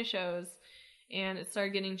started applying to shows, and it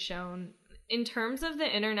started getting shown. In terms of the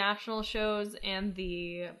international shows and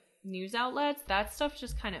the news outlets, that stuff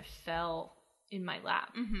just kind of fell in my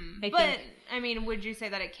lap. I mean, would you say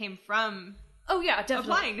that it came from... Oh yeah,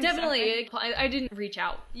 definitely. I didn't reach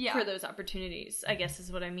out for those opportunities, I guess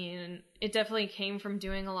is what I mean. And it definitely came from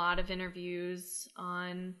doing a lot of interviews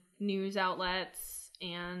on news outlets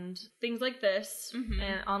and things like this,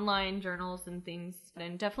 and online journals and things,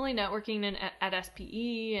 and definitely networking at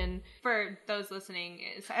SPE. And for those listening,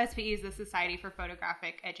 SPE is the Society for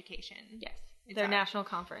Photographic Education. Yes. Their national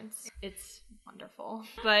conference. It's wonderful.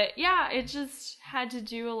 But yeah, it just had to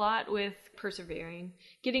do a lot with persevering.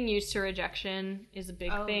 Getting used to rejection is a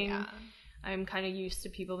big thing. I'm kind of used to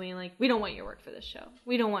people being like, we don't want your work for this show.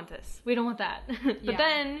 We don't want this. We don't want that. But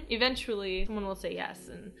then eventually someone will say yes.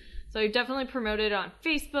 And so I definitely promoted it on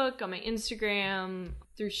Facebook, on my Instagram,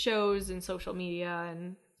 through shows and social media,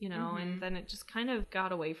 and you know, and then it just kind of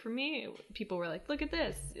got away from me. People were like, look at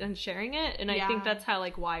this, and sharing it. And I think that's how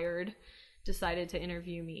like Wired decided to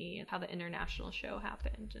interview me, and how the international show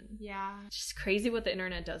happened. And it's just crazy what the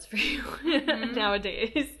internet does for you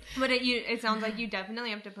nowadays. But it sounds like you definitely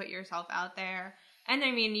have to put yourself out there. And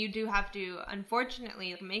I mean, you do have to,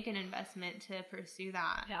 unfortunately, make an investment to pursue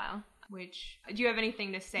that. Yeah. Which, do you have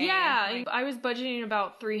anything to say? Yeah, like, I was budgeting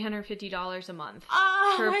about $350 a month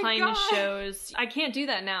for my applying God. to shows. I can't do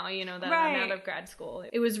that now, you know, that I'm out of grad school.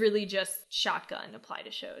 It was really just shotgun apply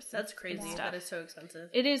to shows. That's crazy. That is so expensive.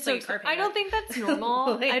 It is so expensive. I don't think that's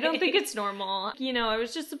normal. I don't think it's normal. You know, I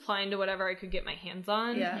was just applying to whatever I could get my hands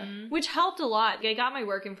on. Yeah. Which helped a lot. I got my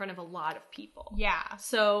work in front of a lot of people. Yeah.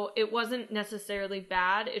 So it wasn't necessarily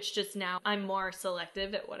bad. It's just now I'm more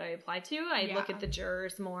selective at what I apply to. I look at the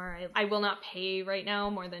jurors more. I will not pay right now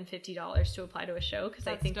more than $50 to apply to a show, because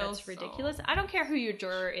I think that's ridiculous. I don't care who your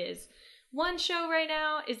juror is. One show right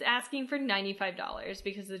now is asking for $95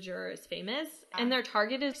 because the juror is famous, and their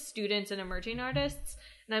target is students and emerging artists.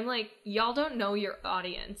 And I'm like, y'all don't know your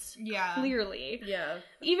audience. Yeah. Clearly. Yeah.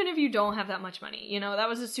 Even if you don't have that much money, you know, that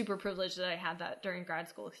was a super privilege that I had that during grad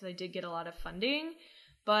school, because I did get a lot of funding.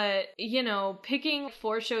 But, you know, picking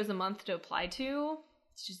 4 shows a month to apply to,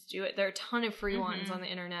 just do it. There are a ton of free ones on the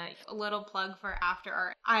internet. A little plug for After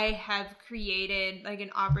Art. I have created like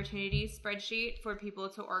an opportunity spreadsheet for people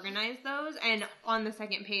to organize those. And on the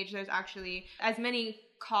second page, there's actually as many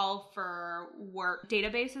call for work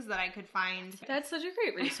databases that I could find. That's such a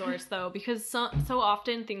great resource though, because so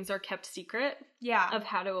often things are kept secret of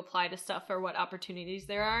how to apply to stuff or what opportunities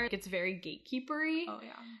there are. It's very gatekeepery. Oh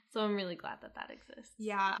yeah. So I'm really glad that exists.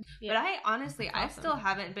 Yeah. But I honestly, I still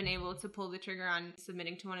haven't been able to pull the trigger on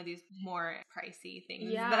submitting to one of these more pricey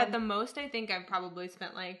things. Yeah. At the most, I think I've probably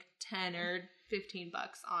spent like 10 or 15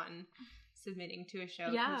 bucks on submitting to a show.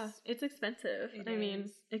 Yeah, it's expensive. I mean,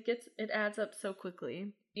 it adds up so quickly.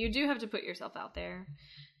 You do have to put yourself out there.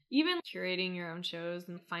 Even curating your own shows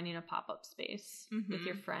and finding a pop-up space with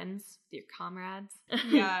your friends, your comrades.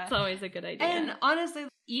 Yeah. It's always a good idea. And honestly,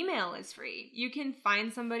 email is free. You can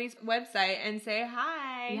find somebody's website and say,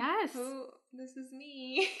 hi. Yes. This is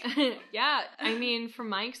me. Yeah. I mean, from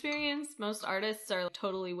my experience, most artists are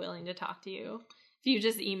totally willing to talk to you if you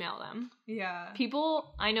just email them. Yeah.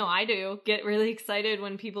 People, I know I do, get really excited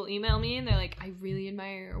when people email me and they're like, I really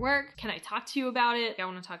admire your work. Can I talk to you about it? I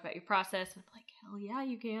want to talk about your process. And I'm like, hell yeah,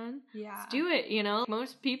 you can. Yeah. Let's do it. You know,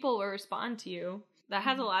 most people will respond to you. That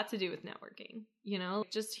has a lot to do with networking, you know,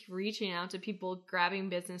 just reaching out to people, grabbing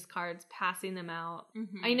business cards, passing them out.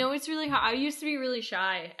 I know it's really hard. I used to be really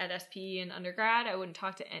shy at SPE and undergrad. I wouldn't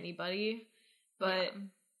talk to anybody, but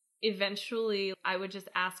eventually I would just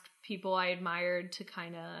ask people I admired to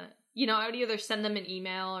kind of, you know, I would either send them an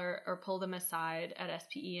email or pull them aside at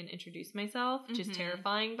SPE and introduce myself, which is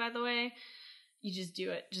terrifying, by the way. You just do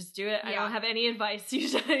it. Just do it. I don't have any advice. You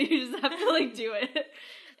just have to, like, do it.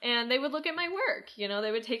 And they would look at my work. You know, they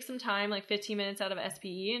would take some time, like 15 minutes out of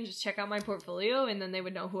SPE, and just check out my portfolio, and then they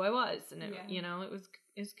would know who I was. And, you know,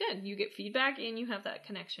 it's good. You get feedback, and you have that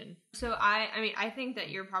connection. So, I mean, I think that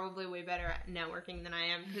you're probably way better at networking than I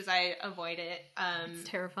am, because I avoid it. It's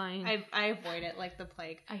terrifying. I avoid it like the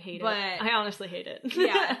plague. I hate it. I honestly hate it.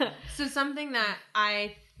 Yeah. So something that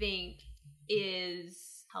I think is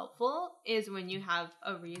helpful is when you have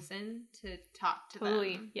a reason to talk to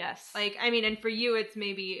them. Yes. Like, I mean, and for you, it's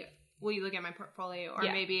maybe, will you look at my portfolio? Or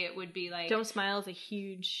maybe it would be like... Don't Smile is a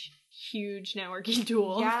huge networking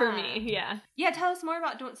tool for me. Yeah. Yeah, tell us more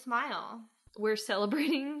about Don't Smile. We're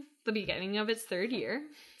celebrating the beginning of its 3rd year,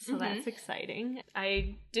 so that's exciting.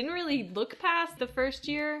 I didn't really look past the first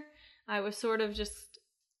year. I was sort of just,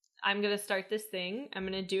 I'm going to start this thing. I'm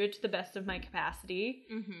going to do it to the best of my capacity.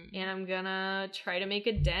 And I'm going to try to make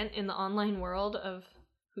a dent in the online world of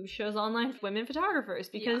who shows online women photographers.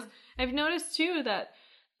 Because I've noticed, too, that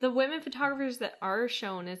the women photographers that are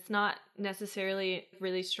shown, it's not necessarily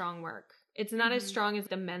really strong work. It's not as strong as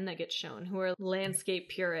the men that get shown, who are landscape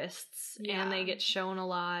purists, and they get shown a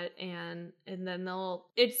lot, and then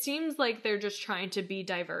it seems like they're just trying to be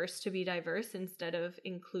diverse instead of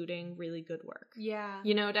including really good work. Yeah.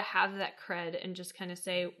 You know, to have that cred and just kind of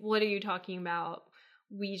say, what are you talking about?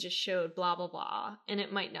 We just showed blah, blah, blah. And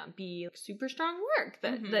it might not be super strong work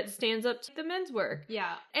that stands up to the men's work.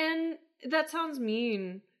 Yeah. And that sounds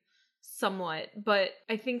mean somewhat, but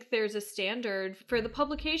I think there's a standard for the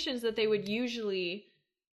publications that they would usually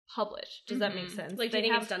published. Does that make sense? Like, do you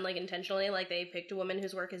think it's done, like, intentionally? Like, they picked a woman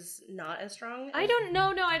whose work is not as strong? I don't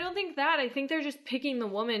know. No, I don't think that. I think they're just picking the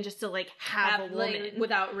woman just to, like, have a woman. Like,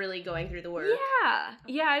 without really going through the work. Yeah.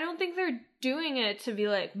 Yeah, I don't think they're doing it to be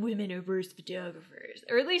like, women are worse photographers.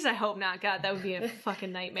 Or at least I hope not. God, that would be a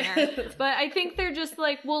fucking nightmare. But I think they're just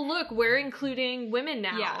like, well, look, we're including women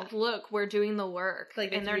now. Yeah. Look, we're doing the work.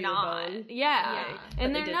 Like, and they're not. Yeah.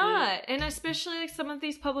 And they're not. And especially, like, some of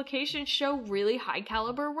these publications show really high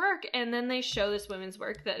caliber work, and then they show this women's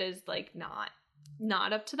work that is, like, not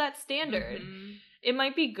up to that standard. It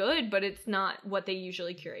might be good, but it's not what they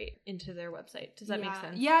usually curate into their website. Does that make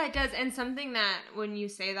sense? Yeah, it does. And something that, when you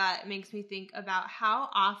say that, makes me think about how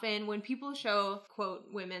often when people show, quote,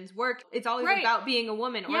 women's work, it's always about being a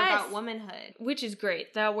woman or about womanhood. Which is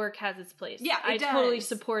great. That work has its place. Yeah, I totally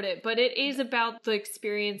support it. But it is about the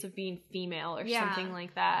experience of being female or something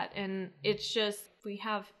like that. And it's just, we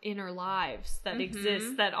have inner lives that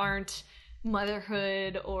exist that aren't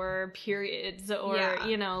motherhood or periods or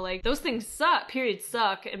you know, like, those things suck. Periods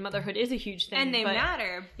suck, and motherhood is a huge thing, and they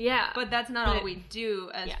matter. But that's not all we do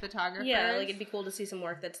as photographers. Like, it'd be cool to see some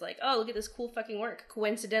work that's like, oh, look at this cool fucking work,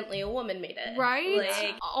 coincidentally a woman made it, right?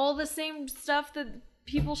 Like, all the same stuff that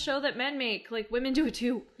people show that men make, like, women do it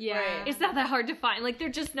too. It's not that hard to find. Like, they're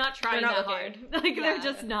just not trying that hard. Like, they're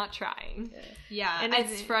just not trying. And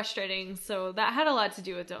it's frustrating. So that had a lot to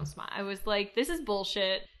do with Don't Smile. I was like, this is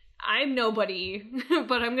bullshit. I'm nobody,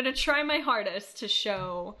 but I'm going to try my hardest to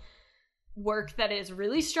show work that is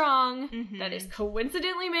really strong, that is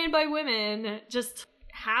coincidentally made by women. Just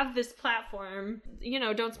have this platform. You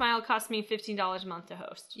know, Don't Smile cost me $15 a month to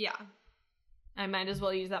host. I might as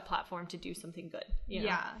well use that platform to do something good. You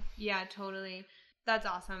know? Yeah, totally. That's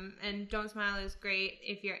awesome. And Don't Smile is great.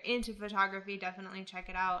 If you're into photography, definitely check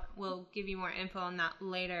it out. We'll give you more info on that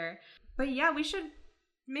later. But yeah, we should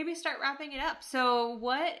maybe start wrapping it up. So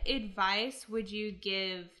what advice would you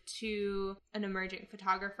give to an emerging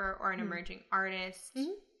photographer or an emerging artist,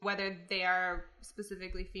 whether they are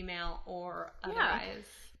specifically female or otherwise?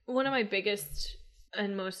 One of my biggest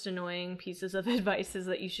and most annoying pieces of advice is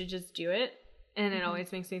that you should just do it. And it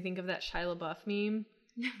always makes me think of that Shia LaBeouf meme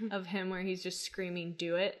of him where he's just screaming,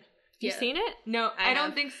 do it. You seen it? No, I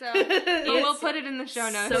don't think so. But we'll put it in the show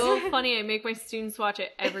notes. So funny. I make my students watch it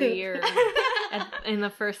every year. In the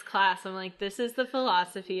first class, I'm like, this is the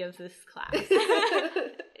philosophy of this class.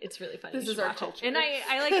 It's really funny. This is our culture. And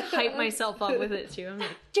I like hype myself up with it too. I'm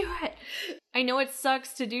like, do it. I know it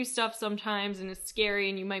sucks to do stuff sometimes and it's scary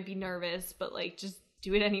and you might be nervous, but like, just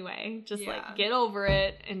do it anyway. Just like, get over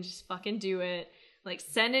it and just fucking do it. Like,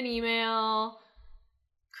 send an email,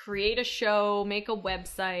 create a show, make a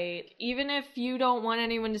website. Even if you don't want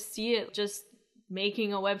anyone to see it, just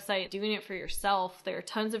making a website, doing it for yourself. There are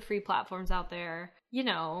tons of free platforms out there. You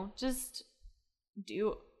know, just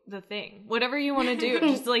do the thing. Whatever you want to do,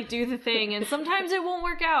 just like do the thing. And sometimes it won't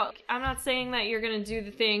work out. I'm not saying that you're going to do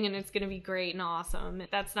the thing and it's going to be great and awesome.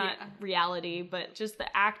 That's not reality, but just the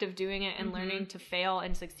act of doing it and learning to fail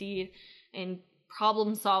and succeed and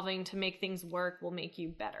problem solving to make things work will make you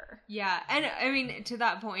better. Yeah. And I mean, to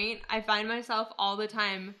that point, I find myself all the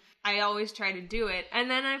time, I always try to do it.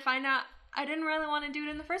 And then I find out I didn't really want to do it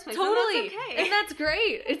in the first place. Totally. And that's okay. And that's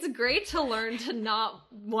great. It's great to learn to not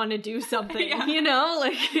want to do something, you know?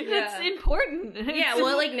 Like, it's important. Well,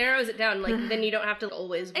 it, like, narrows it down. Like, then you don't have to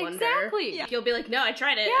always wonder. Exactly. Yeah. You'll be like, no, I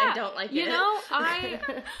tried it. I don't like it. You know,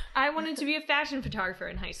 I wanted to be a fashion photographer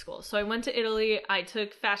in high school. So I went to Italy. I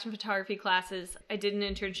took fashion photography classes. I did an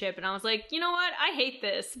internship. And I was like, you know what? I hate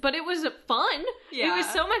this. But it was fun. Yeah. It was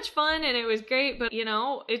so much fun and it was great. But, you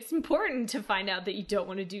know, it's important to find out that you don't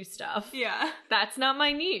want to do stuff. Yeah. That's not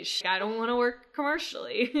my niche. I don't want to work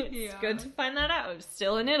commercially. It's good to find that out. I'm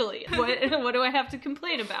still in Italy. What do I have to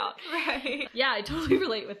complain about? Right. Yeah, I totally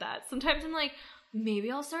relate with that. Sometimes I'm like,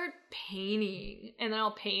 maybe I'll start painting. And then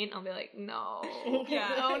I'll paint. I'll be like, no. Yeah.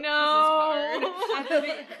 Oh, no. This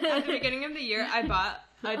is hard. At the beginning of the year, I bought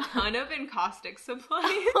a ton of encaustic supplies.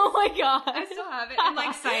 Oh my god. I still have it. And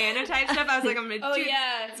like cyanotype stuff. I was like, I'm gonna do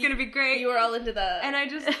it's gonna be great. You were all into that. And I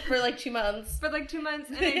just for like 2 months.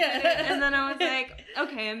 And I did it. And then I was like,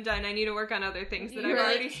 okay, I'm done. I need to work on other things that I've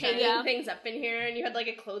already started. Hanging things up in here and you had like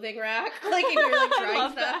a clothing rack. Like, and you were like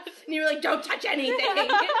drying stuff. That. And you were like, don't touch anything.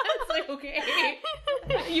 It's like, okay.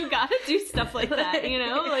 You gotta do stuff like that, you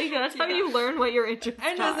know? Like, that's how you learn what you're interested in.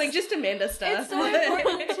 And just like, just Amanda stuff. It's so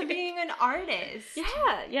important to being an artist.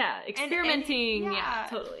 Yeah, experimenting. And yeah,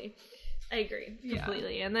 totally. I agree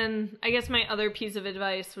completely. And then I guess my other piece of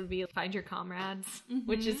advice would be find your comrades,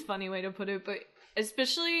 which is a funny way to put it, but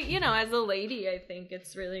especially, you know, as a lady, I think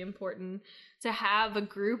it's really important to have a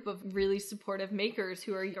group of really supportive makers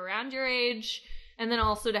who are around your age, And then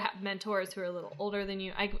also to have mentors who are a little older than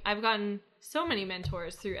you. I've gotten so many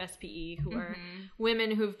mentors through SPE who are women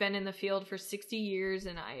who've been in the field for 60 years,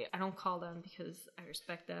 and I don't call them because I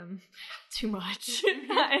respect them too much.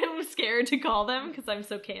 I'm scared to call them because I'm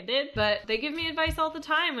so candid. But they give me advice all the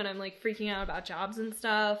time when I'm like freaking out about jobs and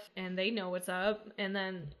stuff, and they know what's up. And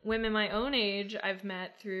then women my own age I've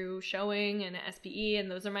met through showing and SPE,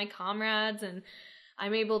 and those are my comrades, and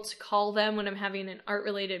I'm able to call them when I'm having an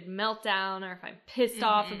art-related meltdown, or if I'm pissed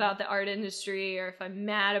off about the art industry, or if I'm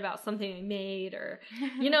mad about something I made, or,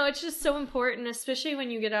 you know, it's just so important, especially when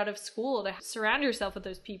you get out of school, to surround yourself with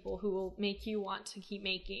those people who will make you want to keep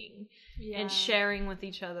making and sharing with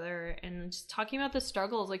each other and just talking about the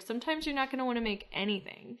struggles. Like, sometimes you're not going to want to make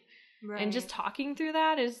anything. Right. And just talking through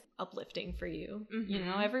that is uplifting for you. You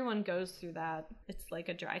know, everyone goes through that. It's like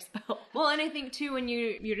a dry spell. Well, and I think too, when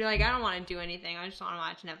you're like, I don't want to do anything, I just want to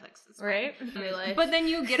watch Netflix. Right? But then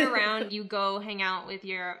you get around, you go hang out with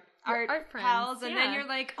your art friends, pals, and then you're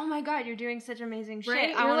like, oh my god, you're doing such amazing shit.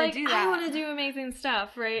 Right? I want to do that. I want to do amazing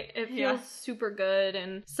stuff, right? It feels super good.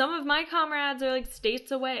 And some of my comrades are like states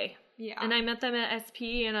away. Yeah. And I met them at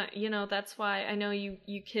SP, and you know, that's why I know you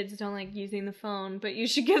kids don't like using the phone, but you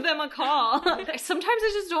should give them a call. Sometimes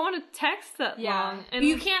I just don't want to text that long. And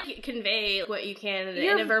you can't convey what you can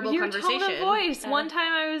in a verbal conversation. Your tone of voice. One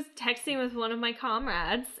time I was texting with one of my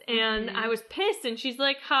comrades, and I was pissed, and she's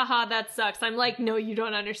like, haha, that sucks. I'm like, no, you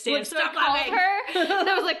don't understand. So I called her, and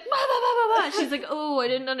I was like, blah, blah, blah, blah, blah. She's like, oh, I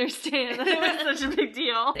didn't understand. It was such a big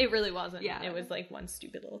deal. It really wasn't. Yeah. It was like one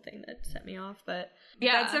stupid little thing that set me off, but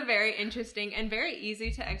yeah. That's a very interesting and very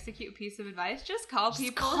easy to execute piece of advice. Just call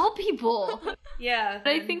people. Call people. Yeah.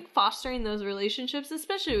 But I think fostering those relationships,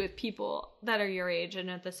 especially with people that are your age and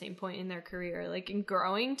at the same point in their career, like, and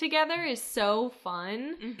growing together is so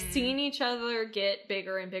fun. Seeing each other get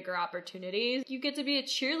bigger and bigger opportunities. You get to be a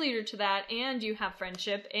cheerleader to that, and you have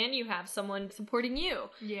friendship, and you have someone supporting you.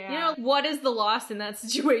 Yeah. You know, what is the loss in that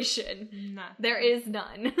situation? Nothing. There is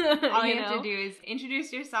none. All you have to do is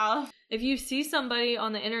introduce yourself. If you see somebody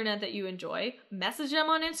on the internet that you enjoy, message them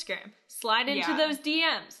on Instagram. Slide into those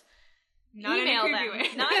DMs. Not email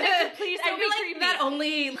them. Not please don't be creepy. That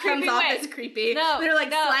only comes off as creepy. No, they're like,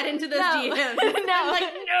 slide into those DMs. No, I'm like,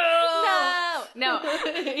 no.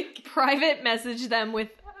 Private message them with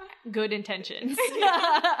good intentions.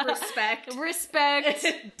 Respect,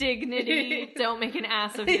 dignity. Don't make an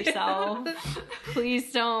ass of yourself.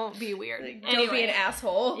 Please don't be weird. Don't be an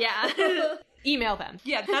asshole. Yeah. Email them.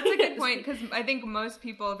 Yeah, that's a good point, because I think most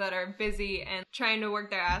people that are busy and trying to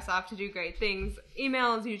work their ass off to do great things,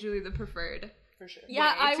 email is usually the preferred. For sure.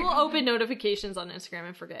 Yeah, I will open notifications on Instagram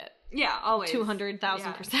and forget. Yeah, always.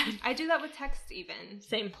 200,000%. I do that with text even.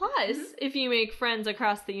 Same. Plus, if you make friends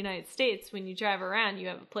across the United States, when you drive around, you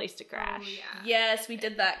have a place to crash. Oh, yeah. Yes, we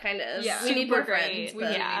did that kind of. Yeah. We need more friends. We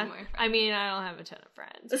need more friends. I mean, I don't have a ton of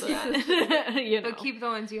friends, but, you know. But keep the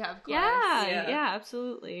ones you have close. Yeah,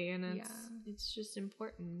 absolutely. And it's just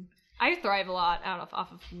important. I thrive a lot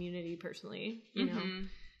off of community, personally, you know.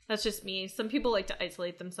 That's just me. Some people like to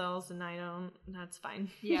isolate themselves, and I don't. That's fine.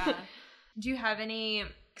 Yeah. Do you have any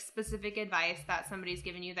specific advice that somebody's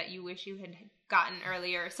given you that you wish you had gotten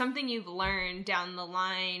earlier? Something you've learned down the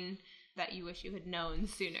line that you wish you had known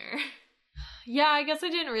sooner? Yeah, I guess I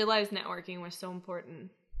didn't realize networking was so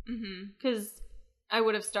important. Because I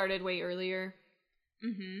would have started way earlier.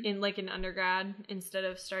 In like an undergrad instead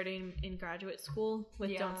of starting in graduate school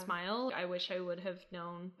with Don't Smile. I wish I would have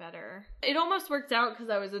known better. It almost worked out because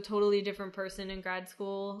I was a totally different person in grad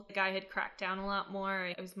school. Like, I had cracked down a lot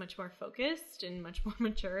more. I was much more focused and much more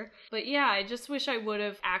mature. But yeah, I just wish I would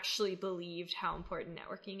have actually believed how important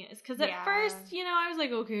networking is. Because at first, you know, I was like,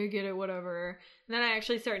 okay, I get it, whatever. And then I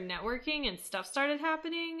actually started networking and stuff started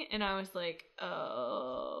happening. And I was like,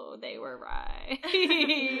 oh, they were right.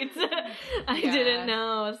 I didn't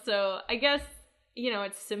know. So I guess, you know,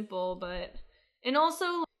 it's simple, but, and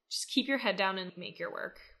also just keep your head down and make your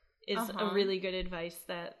work is a really good advice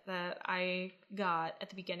that I got at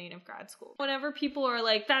the beginning of grad school. Whenever people are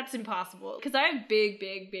like, that's impossible, because I have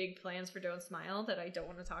big plans for Don't Smile that I don't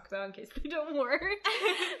want to talk about in case they don't work.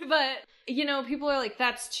 But, you know, people are like,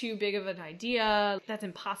 that's too big of an idea. That's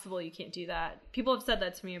impossible. You can't do that. People have said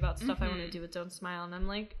that to me about stuff I want to do with Don't Smile, and I'm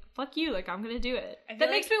like, fuck you, like, I'm gonna do it. That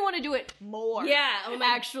makes me want to do it more. Yeah, oh my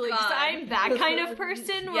actually, because I'm that kind of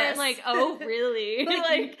person where I'm like, oh, really?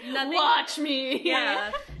 like watch me.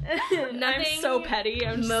 Yeah. Nothing I'm so petty.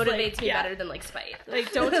 I'm motivates me better than, like, spite.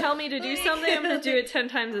 Like, don't tell me to do something, I'm gonna do it 10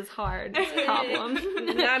 times as hard. That's the problem.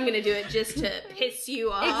 Now I'm gonna do it just to piss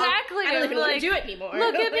you off. Exactly. I don't even want to do it anymore.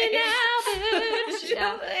 Look at me now, bitch.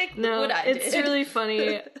 Yeah. Like, no, what I it's did. really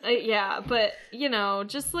funny. Yeah, but, you know,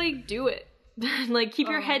 just, like, do it. Like, keep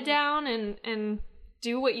your head down and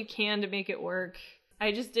do what you can to make it work.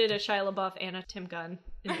 I just did a Shia LaBeouf and a Tim Gunn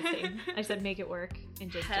in the same. I said make it work and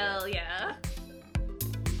just Hell yeah.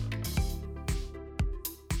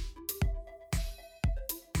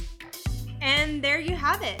 And there you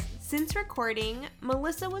have it. Since recording,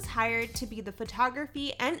 Melissa was hired to be the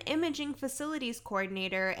photography and imaging facilities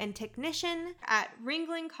coordinator and technician at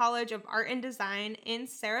Ringling College of Art and Design in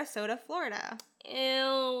Sarasota, Florida.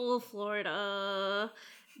 Ew, Florida.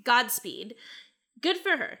 Godspeed. Good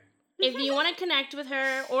for her. If you want to connect with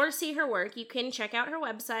her or see her work, you can check out her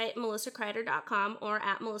website, melissakreider.com, or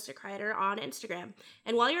at Melissa Kreider on Instagram.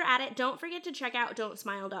 And while you're at it, don't forget to check out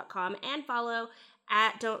don'tsmile.com and follow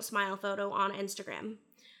at don'tsmilephoto on Instagram.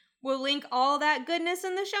 We'll link all that goodness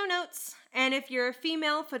in the show notes. And if you're a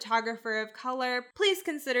female photographer of color, please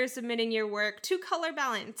consider submitting your work to Color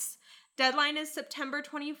Balance. Deadline is September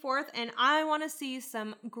 24th, and I want to see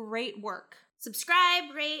some great work.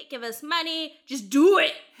 Subscribe, rate, give us money. Just do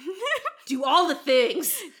it. Do all the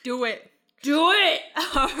things. Do it. Do it.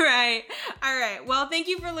 All right. Well, thank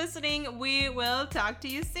you for listening. We will talk to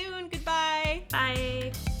you soon. Goodbye.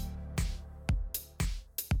 Bye.